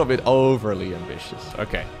be a little bit overly ambitious.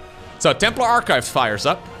 Okay. So Templar Archives fires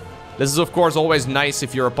up. This is of course always nice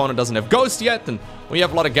if your opponent doesn't have Ghost yet, and when you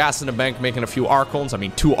have a lot of gas in the bank making a few Archons. I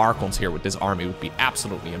mean, 2 Archons here with this army would be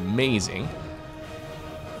absolutely amazing.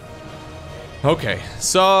 Okay,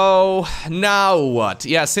 so now what?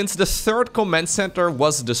 Yeah, since the 3rd command center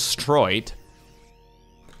was destroyed,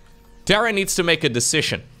 Terran needs to make a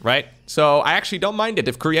decision, right? So I actually don't mind it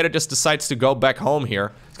if Creator just decides to go back home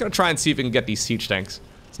here. He's gonna try and see if he can get these siege tanks.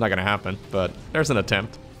 It's not gonna happen, but there's an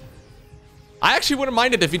attempt. I actually wouldn't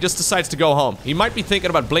mind it if he just decides to go home. He might be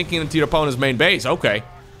thinking about blinking into your opponent's main base. Okay.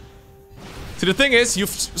 See, the thing is,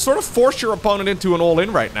 you've sort of forced your opponent into an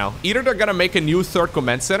all-in right now. Either they're gonna make a new 3rd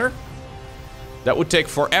command center, that would take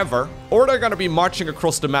forever, or they're gonna be marching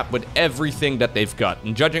across the map with everything that they've got.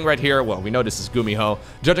 And judging right here, well, we know this is GuMiho.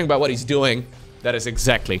 Judging by what he's doing, that is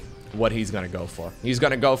exactly what he's gonna go for. He's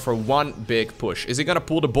gonna go for one big push. Is he gonna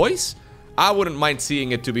pull the boys? I wouldn't mind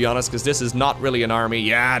seeing it, to be honest, because this is not really an army.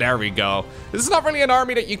 Yeah, there we go. This is not really an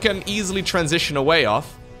army that you can easily transition away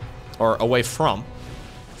off. or away from.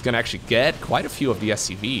 He's gonna actually get quite a few of the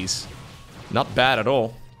SCVs. Not bad at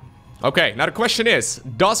all. Okay, now the question is,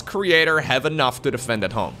 does Creator have enough to defend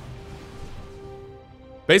at home?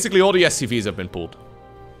 Basically, all the SCVs have been pulled.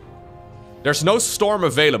 There's no Storm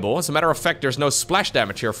available. As a matter of fact, there's no splash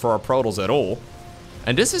damage here for our Protoss at all.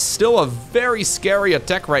 And this is still a very scary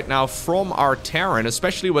attack right now from our Terran,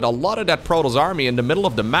 especially with a lot of that Protoss army in the middle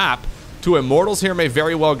of the map. Two Immortals here may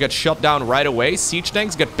very well get shut down right away. Siege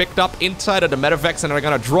tanks get picked up inside of the Medivacs and are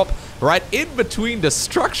gonna drop right in between the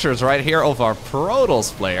structures right here of our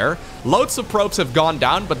Protoss player. Loads of probes have gone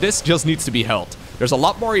down, but this just needs to be held. There's a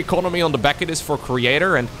lot more economy on the back of this for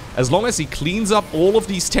Creator, and as long as he cleans up all of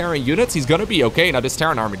these Terran units, he's gonna be okay. Now, this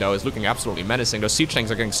Terran army, though, is looking absolutely menacing. Those siege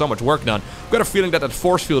tanks are getting so much work done. I've got a feeling that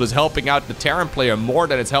force field is helping out the Terran player more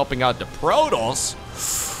than it's helping out the Protoss.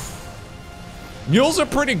 Mules are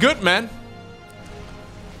pretty good, man.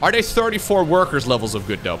 Are they 34 workers levels of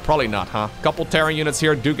good, though? Probably not, huh? Couple Terran units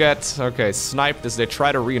here do get, okay, sniped as they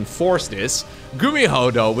try to reinforce this.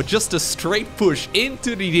 GuMiho, though, with just a straight push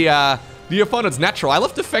into the opponent's natural. I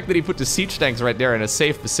love the fact that he put the siege tanks right there in a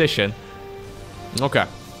safe position. Okay.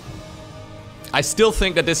 I still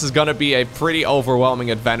think that this is gonna be a pretty overwhelming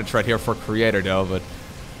advantage right here for Creator, though, but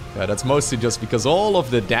yeah, that's mostly just because all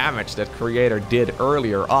of the damage that Creator did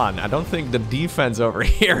earlier on. I don't think the defense over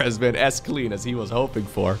here has been as clean as he was hoping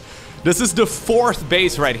for. This is the 4th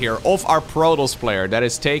base right here of our Protoss player that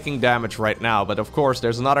is taking damage right now, but of course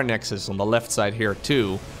there's another Nexus on the left side here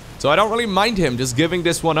too. So I don't really mind him just giving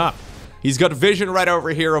this one up. He's got vision right over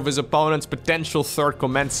here of his opponent's potential 3rd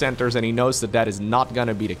command centers, and he knows that that is not going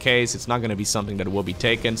to be the case. It's not going to be something that will be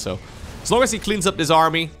taken. So as long as he cleans up this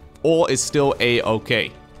army, all is still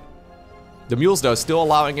a-okay. The Mules, though, still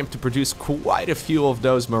allowing him to produce quite a few of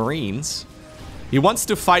those Marines. He wants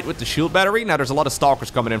to fight with the shield battery. Now, there's a lot of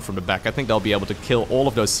Stalkers coming in from the back. I think they'll be able to kill all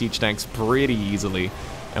of those siege tanks pretty easily.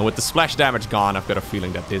 And with the splash damage gone, I've got a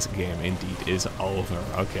feeling that this game indeed is over.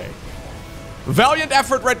 Okay. Valiant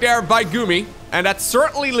effort right there by Gumi, and that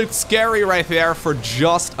certainly looked scary right there for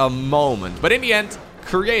just a moment. But in the end,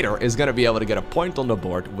 Creator is going to be able to get a point on the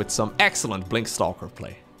board with some excellent Blink Stalker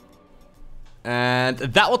play. And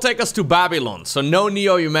that will take us to Babylon. So no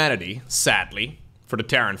Neo-Humanity, sadly, for the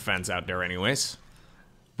Terran fans out there anyways.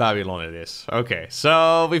 Babylon it is. Okay,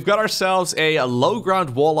 so we've got ourselves a low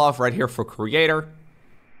ground wall off right here for Creator.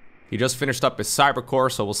 He just finished up his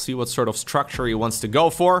Cybercore, so we'll see what sort of structure he wants to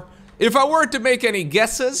go for. If I were to make any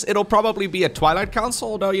guesses, it'll probably be a Twilight Council,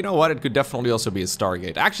 although you know what, it could definitely also be a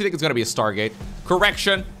Stargate. I actually think it's gonna be a Stargate.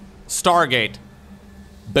 Correction, Stargate.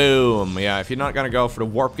 Boom. Yeah, if you're not gonna go for the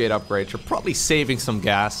Warp Gate upgrade, you're probably saving some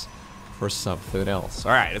gas for something else.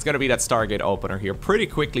 Alright, it's gonna be that Stargate opener here pretty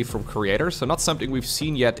quickly from Creator, so not something we've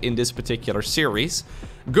seen yet in this particular series.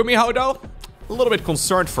 GuMiho, though, a little bit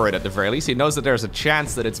concerned for it at the very least. He knows that there's a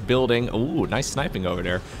chance that it's building. Ooh, nice sniping over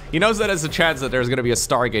there. He knows that there's a chance that there's gonna be a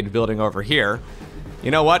Stargate building over here.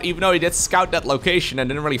 You know what? Even though he did scout that location and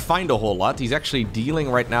didn't really find a whole lot, he's actually dealing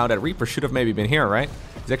right now. That Reaper should have maybe been here, right?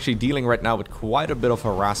 He's actually dealing right now with quite a bit of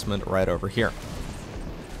harassment right over here.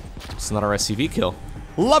 It's another SCV kill.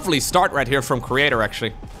 Lovely start right here from Creator,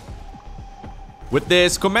 actually. With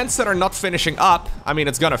this command center not finishing up, I mean,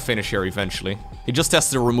 it's gonna finish here eventually. He just has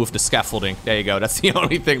to remove the scaffolding. There you go. That's the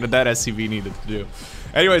only thing that SCV needed to do.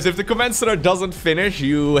 Anyways, if the command center doesn't finish,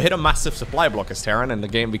 you hit a massive supply block as Terran, and the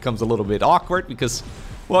game becomes a little bit awkward because,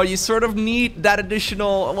 well, you sort of need that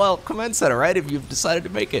additional, well, command center, right? If you've decided to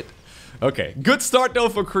make it. Okay, good start though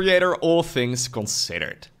for Creator, all things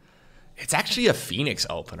considered. It's actually a Phoenix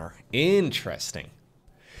opener. Interesting.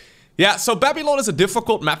 Yeah, so Babylon is a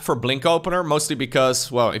difficult map for Blink opener, mostly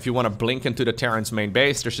because, well, if you want to blink into the Terran's main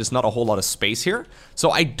base, there's just not a whole lot of space here.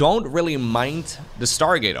 So I don't really mind the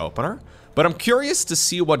Stargate opener, but I'm curious to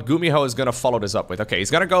see what GuMiho is going to follow this up with. Okay,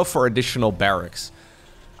 he's going to go for additional barracks.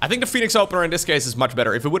 I think the Phoenix opener in this case is much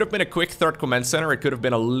better. If it would have been a quick 3rd command center, it could have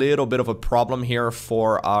been a little bit of a problem here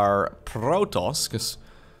for our Protoss, because,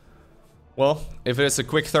 well, if it's a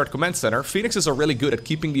quick 3rd command center, Phoenixes are really good at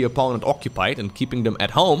keeping the opponent occupied and keeping them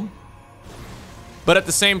at home. But at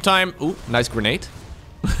the same time, ooh, nice grenade.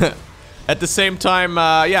 At the same time,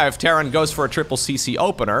 yeah, if Terran goes for a triple CC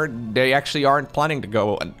opener, they actually aren't planning to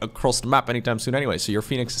go across the map anytime soon anyway, so your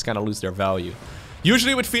Phoenixes kind of lose their value.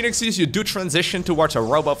 Usually with Phoenixes, you do transition towards a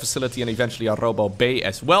robo facility and eventually a robo bay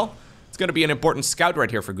as well. It's going to be an important scout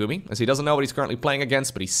right here for Gumi, as he doesn't know what he's currently playing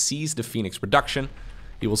against, but he sees the Phoenix production.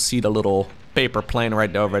 He will see the little paper plane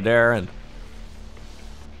right over there, and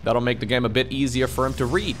that'll make the game a bit easier for him to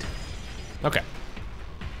read. Okay.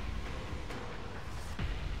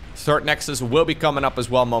 3rd Nexus will be coming up as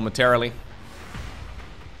well momentarily.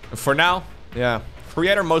 For now, yeah,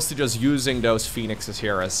 Creator mostly just using those Phoenixes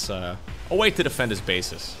here as a way to defend his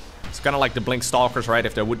bases. It's kind of like the Blink Stalkers, right?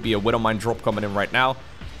 If there would be a Widowmine drop coming in right now,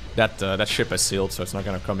 that ship has sealed, so it's not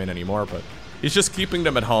going to come in anymore, but he's just keeping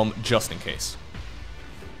them at home just in case.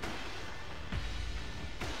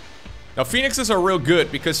 Now, Phoenixes are real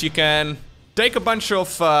good because you can take a bunch of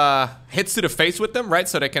hits to the face with them, right?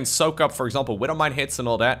 So they can soak up, for example, Widowmine hits and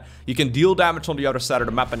all that. You can deal damage on the other side of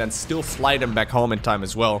the map and then still fly them back home in time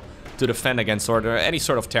as well to defend against any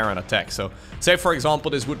sort of Terran attack. So, say for example,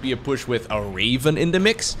 this would be a push with a Raven in the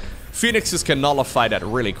mix. Phoenixes can nullify that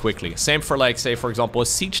really quickly. Same for, like, say for example, a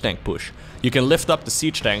siege tank push. You can lift up the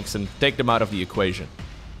siege tanks and take them out of the equation.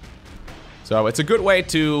 So it's a good way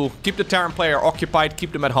to keep the Terran player occupied,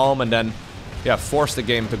 keep them at home, and then, yeah, force the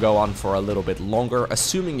game to go on for a little bit longer,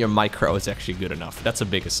 assuming your micro is actually good enough. That's a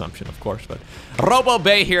big assumption, of course, but Robo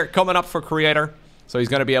Bay here coming up for Creator. So he's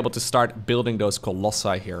going to be able to start building those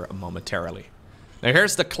Colossi here momentarily. Now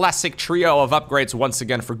here's the classic trio of upgrades once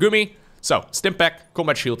again for Gumi. So, Stimpak,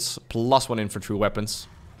 Combat Shields, +1 infantry weapons.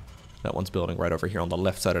 That one's building right over here on the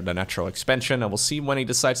left side of the natural expansion, and we'll see when he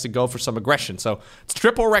decides to go for some aggression. So, it's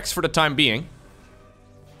triple Rex for the time being.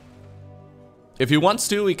 If he wants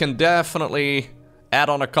to, he can definitely add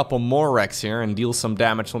on a couple more Rex here and deal some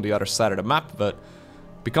damage on the other side of the map, but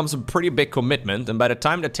becomes a pretty big commitment, and by the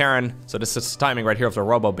time the Terran, so this is timing right here of the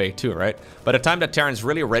Robo Bay too, right? By the time that Terran's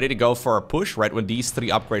really ready to go for a push, right when these 3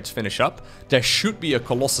 upgrades finish up, there should be a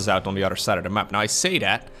Colossus out on the other side of the map. Now I say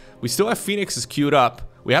that, we still have Phoenixes queued up,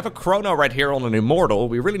 we have a Chrono right here on an Immortal,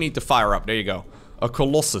 we really need to fire up, there you go, a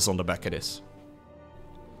Colossus on the back of this.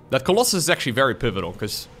 That Colossus is actually very pivotal,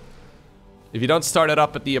 because if you don't start it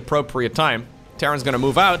up at the appropriate time, Terran's gonna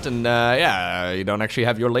move out, and yeah, you don't actually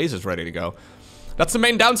have your lasers ready to go. That's the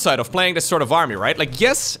main downside of playing this sort of army, right? Like,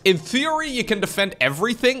 yes, in theory, you can defend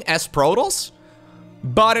everything as Protoss,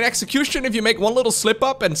 but in execution, if you make one little slip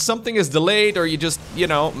up and something is delayed, or you just, you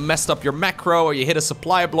know, messed up your macro, or you hit a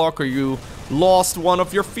supply block, or you lost one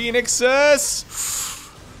of your Phoenixes,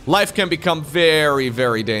 life can become very,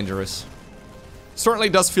 very dangerous. Certainly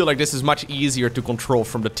does feel like this is much easier to control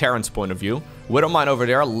from the Terran's point of view. Widowmine over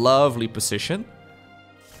there, lovely position.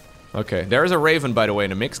 Okay, there is a Raven, by the way,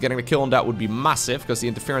 in the mix. Getting the kill on that would be massive, because the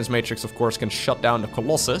interference matrix, of course, can shut down the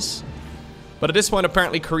Colossus. But at this point,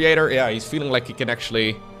 apparently, Creator, yeah, he's feeling like he can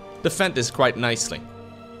actually defend this quite nicely.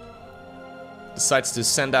 Decides to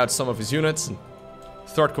send out some of his units, and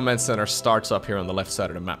third command center starts up here on the left side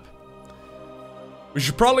of the map. We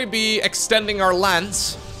should probably be extending our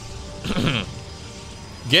lands.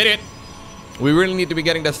 Get it? We really need to be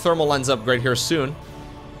getting the thermal lens upgrade here soon.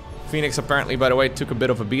 Phoenix apparently, by the way, took a bit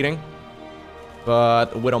of a beating,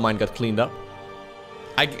 but Widowmine got cleaned up.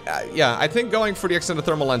 Yeah, I think going for the extended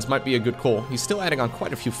thermal lens might be a good call. He's still adding on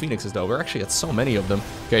quite a few Phoenixes, though. We're actually at so many of them.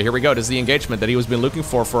 Okay, here we go. This is the engagement that he was been looking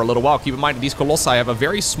for a little while. Keep in mind that these Colossi have a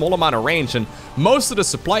very small amount of range, and most of the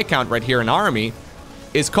supply count right here in army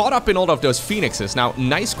is caught up in all of those Phoenixes. Now,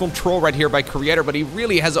 nice control right here by Creator, but he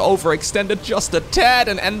really has overextended just a tad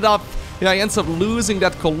and he ends up losing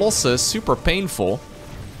that Colossus. Super painful.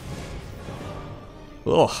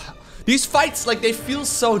 Ugh. These fights, like, they feel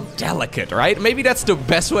so delicate, right? Maybe that's the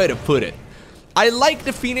best way to put it. I like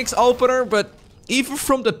the Phoenix opener, but even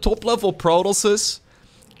from the top level Protosses,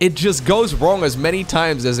 it just goes wrong as many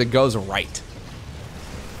times as it goes right.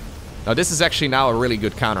 Now, this is actually now a really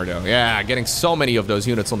good counter, though. Yeah, getting so many of those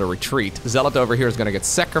units on the retreat. Zealot over here is going to get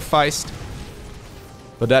sacrificed.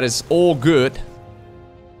 But that is all good.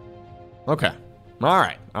 Okay.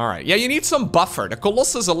 Alright, alright. Yeah, you need some buffer. The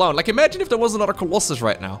Colossus alone. Like, imagine if there was another Colossus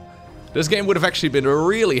right now. This game would have actually been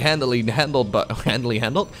really handily handled, but... handily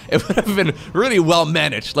handled? It would have been really well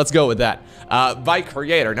managed. Let's go with that. By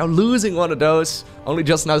Creator. Now, losing one of those. Only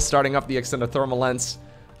just now starting up the extended thermal lens.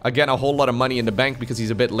 Again, a whole lot of money in the bank because he's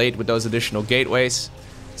a bit late with those additional gateways.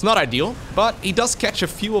 It's not ideal, but he does catch a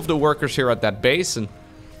few of the workers here at that base, and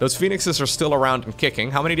those Phoenixes are still around and kicking.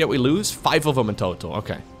 How many did we lose? 5 of them in total.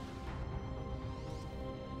 Okay.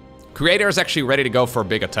 Creator is actually ready to go for a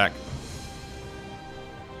big attack.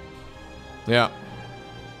 Yeah.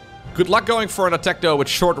 Good luck going for an attack, though, with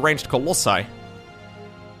short-ranged Colossi. I'm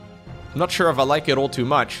not sure if I like it all too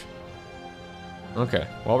much. Okay,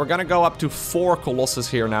 well, we're gonna go up to 4 Colossus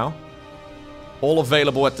here now. All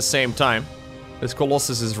available at the same time. This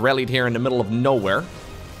Colossus is rallied here in the middle of nowhere.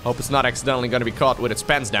 Hope it's not accidentally gonna be caught with its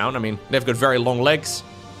pants down. I mean, they've got very long legs.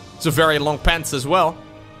 It's a very long pants as well.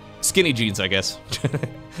 Skinny jeans, I guess.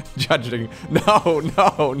 Judging.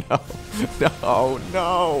 No.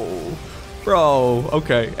 Bro,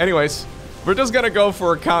 okay. Anyways, we're just gonna go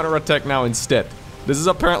for a counterattack now instead. This is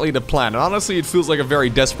apparently the plan. And honestly, it feels like a very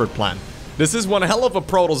desperate plan. This is one hell of a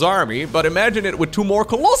Protoss army, but imagine it with 2 more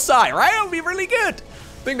Colossi, right? That would be really good.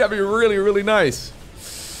 I think that'd be really, really nice.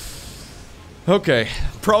 Okay,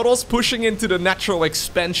 Protoss pushing into the natural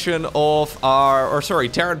expansion of our... Or sorry,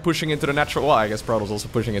 Terran pushing into the natural... Well, I guess Protoss also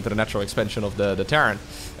pushing into the natural expansion of the Terran.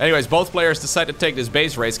 Anyways, both players decide to take this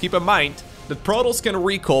base race. Keep in mind that Protoss can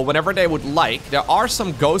recall whenever they would like. There are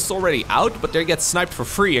some Ghosts already out, but they get sniped for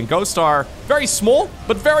free. And Ghosts are very small,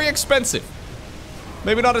 but very expensive.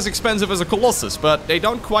 Maybe not as expensive as a Colossus, but they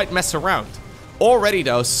don't quite mess around. Already,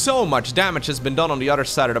 though, so much damage has been done on the other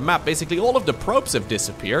side of the map. Basically, all of the probes have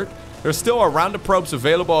disappeared. There's still a round of probes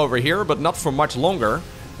available over here, but not for much longer,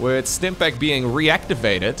 with Stimpack being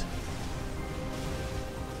reactivated.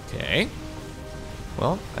 Okay.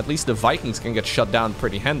 Well, at least the Vikings can get shut down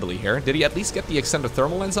pretty handily here. Did he at least get the extended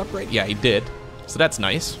thermal lens upgrade? Yeah, he did. So that's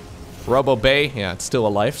nice. Robo Bay, yeah, it's still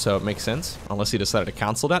alive, so it makes sense. Unless he decided to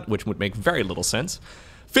cancel that, which would make very little sense.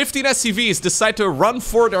 15 SCVs decide to run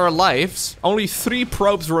for their lives. Only 3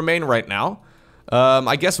 probes remain right now.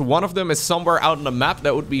 I guess one of them is somewhere out on the map.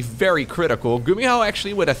 That would be very critical. GuMiho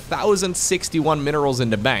actually with 1,061 minerals in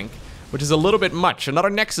the bank, which is a little bit much. Another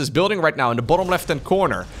Nexus building right now in the bottom left-hand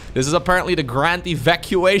corner. This is apparently the grand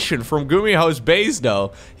evacuation from GuMiho's base,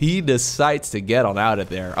 though. He decides to get on out of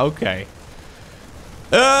there. Okay.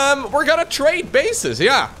 We're gonna trade bases,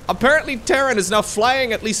 yeah. Apparently Terran is now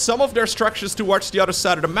flying at least some of their structures towards the other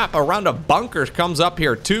side of the map. A round of bunkers comes up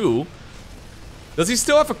here, too. Does he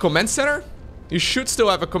still have a command center? You should still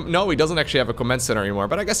have a no, he doesn't actually have a command center anymore,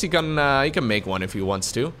 but I guess he can make one if he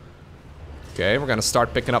wants to. Okay, we're gonna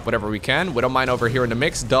start picking up whatever we can. Widowmine over here in the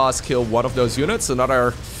mix does kill one of those units.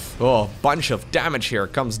 Another bunch of damage here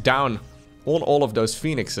comes down on all of those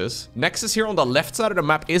Phoenixes. Nexus here on the left side of the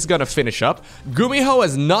map is gonna finish up. GuMiho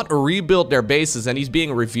has not rebuilt their bases and he's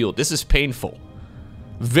being revealed. This is painful.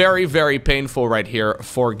 Very, very painful right here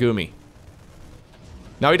for Gumi.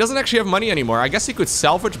 Now, he doesn't actually have money anymore. I guess he could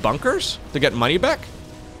salvage bunkers to get money back?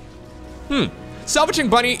 Salvaging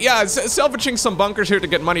bunny, yeah, salvaging some bunkers here to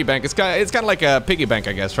get money back. It's kind of like a piggy bank,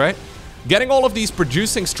 I guess, right? Getting all of these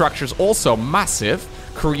producing structures also massive.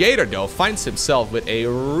 Creator, though, finds himself with a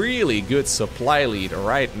really good supply lead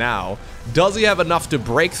right now. Does he have enough to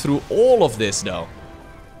break through all of this, though?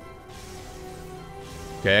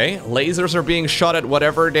 Okay, lasers are being shot at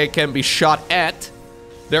whatever they can be shot at.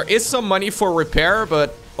 There is some money for repair,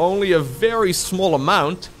 but only a very small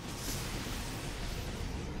amount.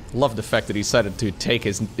 Love the fact that he decided to take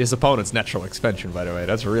his opponent's natural expansion, by the way.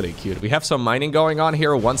 That's really cute. We have some mining going on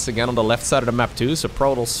here once again on the left side of the map too, so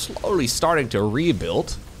Protoss slowly starting to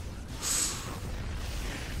rebuild.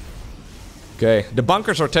 Okay, the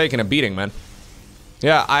bunkers are taking a beating, man.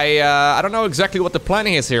 Yeah, I don't know exactly what the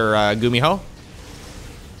planning is here, GuMiho.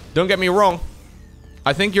 Don't get me wrong.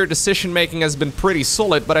 I think your decision making has been pretty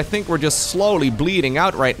solid, but I think we're just slowly bleeding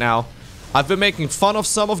out right now. I've been making fun of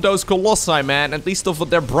some of those Colossi, man, at least of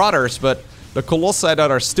their brothers, but the Colossi that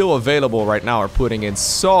are still available right now are putting in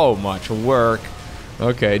so much work.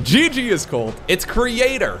 Okay, GG is called. It's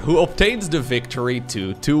Creator who obtains the victory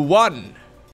 2-1.